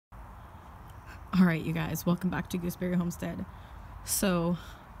All right, you guys, welcome back to Gooseberry Homestead. So,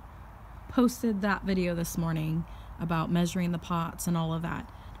 posted that video this morning about measuring the pots and all of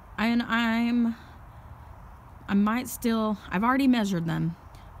that. And I've already measured them,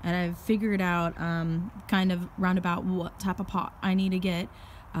 and I've figured out kind of roundabout what type of pot I need to get.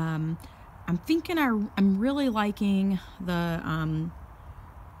 I'm thinking I'm really liking the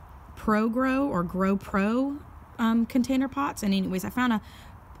Pro Grow or Grow Pro container pots. And anyways, I found a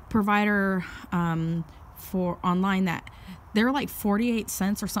provider for online that they're like 48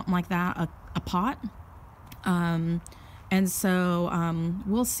 cents or something like that a pot. And so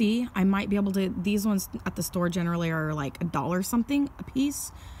we'll see. I might be able to, these ones at the store generally are like $1 something a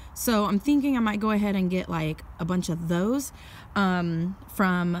piece. So I'm thinking I might go ahead and get like a bunch of those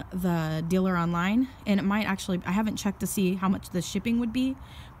from the dealer online. And it might actually, I haven't checked to see how much the shipping would be,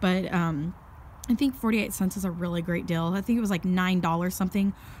 but I think 48 cents is a really great deal. I think it was like $9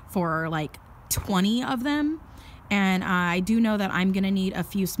 something for like 20 of them. And I do know that I'm going to need a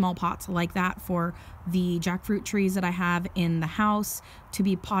few small pots like that for the jackfruit trees that I have in the house to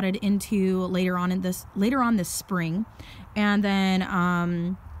be potted into later on this spring. And then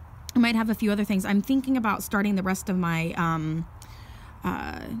I might have a few other things. I'm thinking about starting the rest of my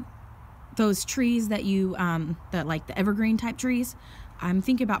those trees that that like the evergreen type trees. I'm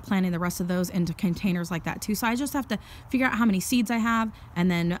thinking about planting the rest of those into containers like that too. So I just have to figure out how many seeds I have and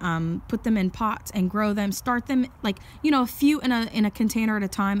then put them in pots and grow them. Start them like, a few in a container at a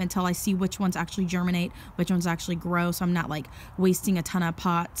time until I see which ones actually germinate, which ones actually grow. So I'm not like wasting a ton of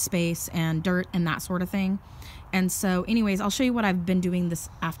pot space and dirt and that sort of thing. And so anyways, I'll show you what I've been doing this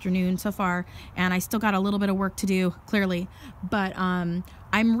afternoon so far. And I still got a little bit of work to do, clearly. But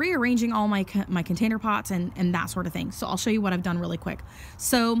I'm rearranging all my container pots and that sort of thing. So I'll show you what I've done really quick.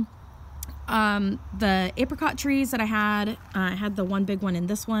 So the apricot trees that I had the one big one in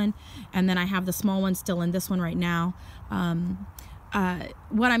this one. And then I have the small one still in this one right now.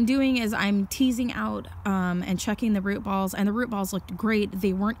 What I'm doing is I'm teasing out and checking the root balls, and the root balls looked great.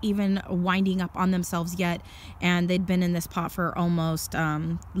 They weren't even winding up on themselves yet, and they'd been in this pot for almost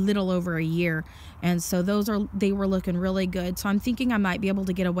little over a year, and so they were looking really good. So I'm thinking I might be able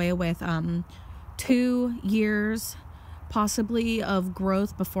to get away with 2 years possibly of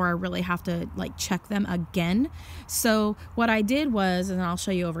growth before I really have to like check them again. So what I did was, and I'll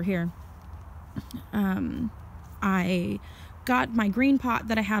show you over here, I got my green pot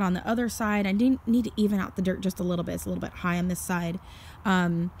that I had on the other side. I didn't need to even out the dirt just a little bit. It's a little bit high on this side.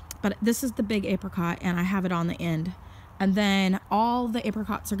 But this is the big apricot, and I have it on the end. And then all the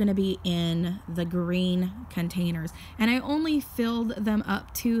apricots are going to be in the green containers. And I only filled them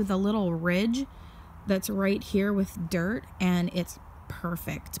up to the little ridge that's right here with dirt. And it's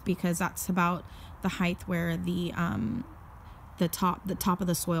perfect because that's about the height where the top of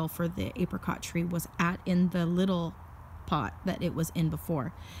the soil for the apricot tree was at in the little pot that it was in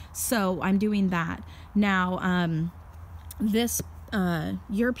before. So I'm doing that now. This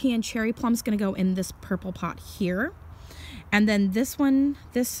European cherry plum is going to go in this purple pot here, and then this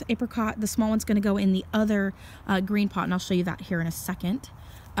apricot, the small one's going to go in the other green pot, and I'll show you that here in a second.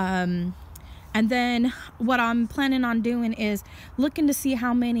 And then what I'm planning on doing is looking to see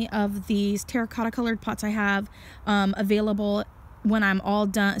how many of these terracotta colored pots I have available when I'm all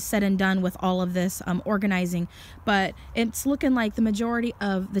said and done with all of this organizing. But it's looking like the majority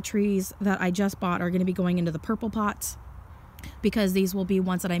of the trees that I just bought are going to be going into the purple pots, because these will be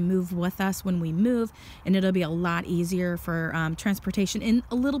ones that I move with us when we move, and it'll be a lot easier for transportation in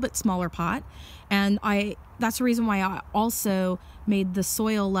a little bit smaller pot. And that's the reason why I also made the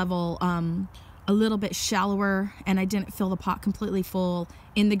soil level a little bit shallower, and I didn't fill the pot completely full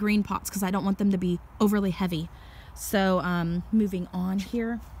in the green pots because I don't want them to be overly heavy. So moving on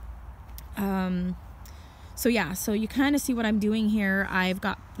here. So yeah, so you kind of see what I'm doing here. I've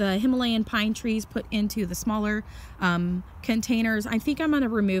got the Himalayan pine trees put into the smaller containers. I think I'm going to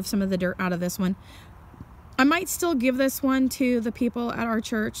remove some of the dirt out of this one. I might still give this one to the people at our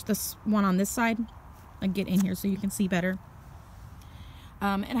church, this one on this side. I'll get in here so you can see better.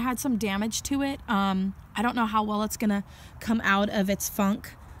 It had some damage to it. I don't know how well it's going to come out of its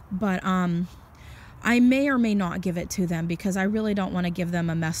funk, but I may or may not give it to them because I really don't want to give them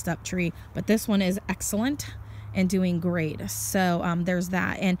a messed up tree. But this one is excellent and doing great. So there's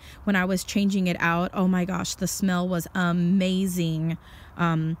that. And when I was changing it out, oh my gosh, the smell was amazing.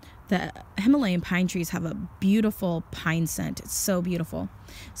 The Himalayan pine trees have a beautiful pine scent. It's so beautiful.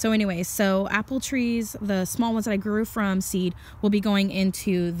 So anyway, so apple trees, the small ones that I grew from seed, will be going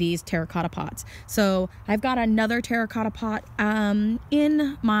into these terracotta pots. So I've got another terracotta pot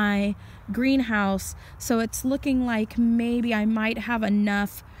in my greenhouse. So it's looking like maybe I might have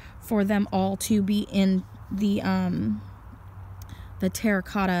enough for them all to be in the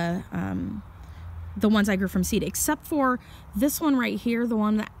terracotta, the ones I grew from seed, except for this one right here, the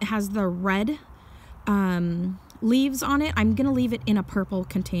one that has the red leaves on it. I'm gonna leave it in a purple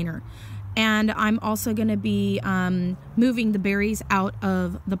container, and I'm also gonna be moving the berries out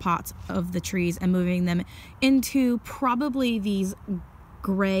of the pots of the trees and moving them into probably these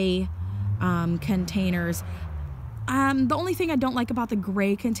gray containers. The only thing I don't like about the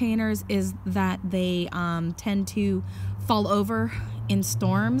gray containers is that they tend to fall over in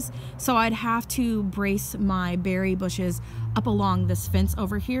storms, so I'd have to brace my berry bushes up along this fence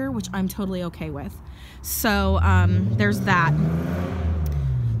over here, which I'm totally okay with. So there's that.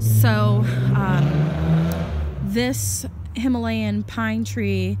 So this Himalayan pine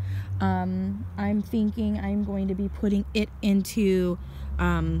tree, I'm thinking I'm going to be putting it into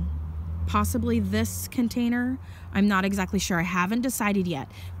possibly this container. I'm not exactly sure. I haven't decided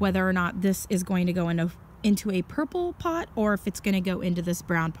yet whether or not this is going to go into a purple pot or if it's going to go into this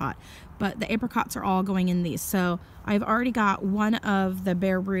brown pot. But the apricots are all going in these. So I've already got one of the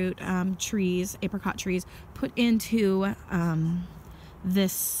bare root trees, apricot trees, put into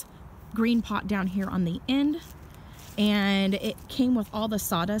this green pot down here on the end. And it came with all the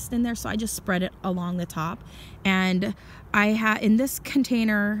sawdust in there, so I just spread it along the top. And I had, in this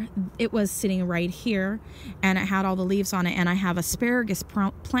container, it was sitting right here, and it had all the leaves on it, and I have asparagus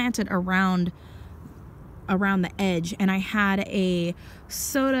planted around the edge, and I had a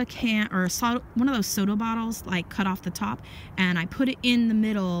soda can, or one of those soda bottles, like cut off the top, and I put it in the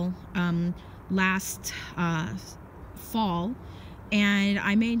middle last fall. And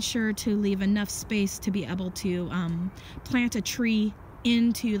I made sure to leave enough space to be able to plant a tree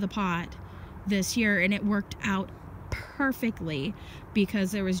into the pot this year, and it worked out perfectly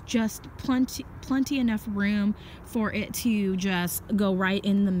because there was just plenty enough room for it to just go right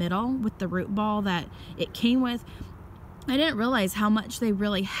in the middle with the root ball that it came with. I didn't realize how much they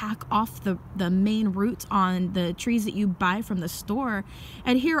really hack off the main roots on the trees that you buy from the store.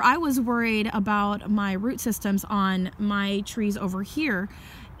 And here I was worried about my root systems on my trees over here,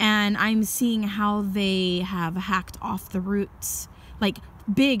 and I'm seeing how they have hacked off the roots, like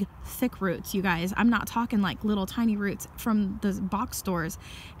big thick roots, you guys. I'm not talking like little tiny roots from the box stores.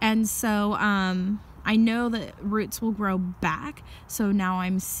 And so I know that roots will grow back, so now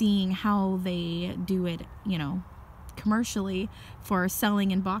I'm seeing how they do it, you know, commercially for selling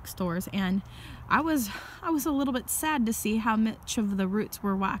in box stores. And I was a little bit sad to see how much of the roots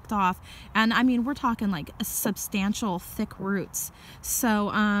were whacked off. And I mean, we're talking like substantial thick roots.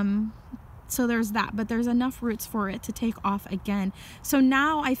 So so there's that, but there's enough roots for it to take off again. So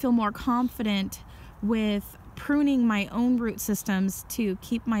now I feel more confident with pruning my own root systems to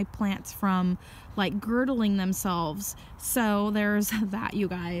keep my plants from like girdling themselves. So there's that, you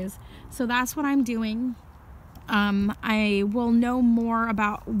guys. So that's what I'm doing. I will know more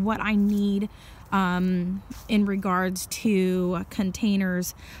about what I need in regards to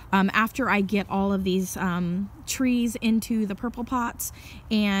containers after I get all of these trees into the purple pots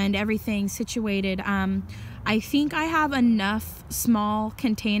and everything situated. I think I have enough small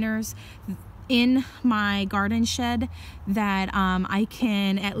containers in my garden shed that I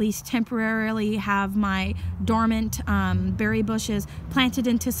can at least temporarily have my dormant berry bushes planted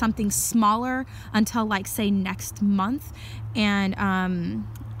into something smaller until, like, say next month, and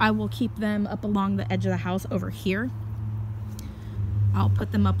I will keep them up along the edge of the house over here. I'll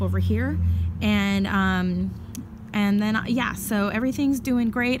put them up over here, and then yeah, so everything's doing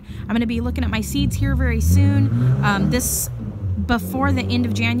great. I'm going to be looking at my seeds here very soon, before the end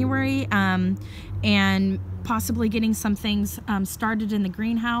of January, and possibly getting some things started in the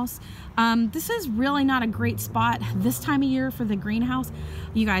greenhouse. This is really not a great spot this time of year for the greenhouse.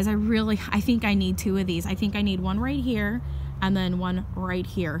 You guys, I think I need two of these. I think I need one right here and then one right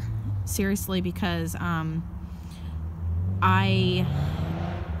here. Seriously, because I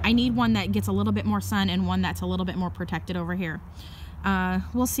need one that gets a little bit more sun and one that's a little bit more protected over here.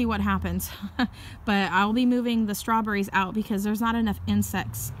 We'll see what happens. But I'll be moving the strawberries out because there's not enough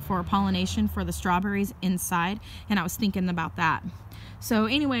insects for pollination for the strawberries inside, and I was thinking about that. So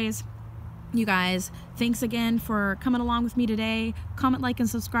anyways, you guys, thanks again for coming along with me today. Comment, like, and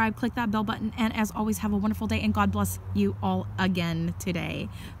subscribe. Click that bell button, and as always, have a wonderful day, and God bless you all again today.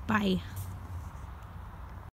 Bye.